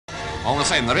All the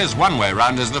same, there is one way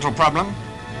round his little problem.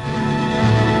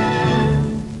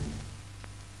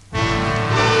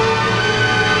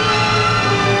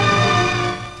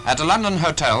 At a London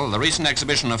hotel, the recent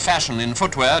exhibition of fashion in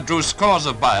footwear drew scores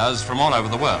of buyers from all over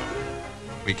the world.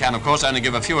 We can, of course, only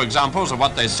give a few examples of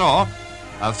what they saw.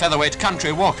 A featherweight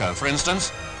country walker, for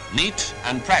instance, neat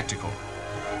and practical.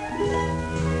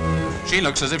 She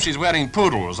looks as if she's wearing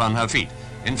poodles on her feet.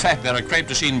 In fact, they're a crepe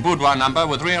de chine boudoir number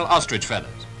with real ostrich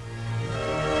feathers.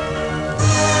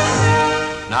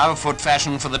 Now, foot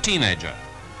fashion for the teenager.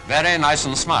 Very nice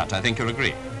and smart, I think you'll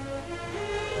agree.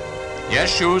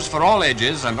 Yes, shoes for all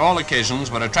ages and all occasions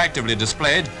were attractively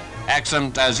displayed,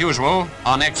 accent, as usual,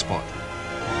 on export.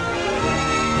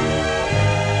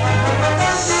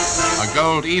 A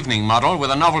gold evening model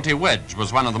with a novelty wedge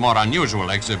was one of the more unusual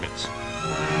exhibits.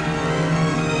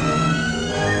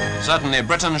 Certainly,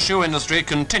 Britain's shoe industry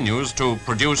continues to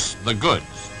produce the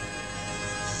goods.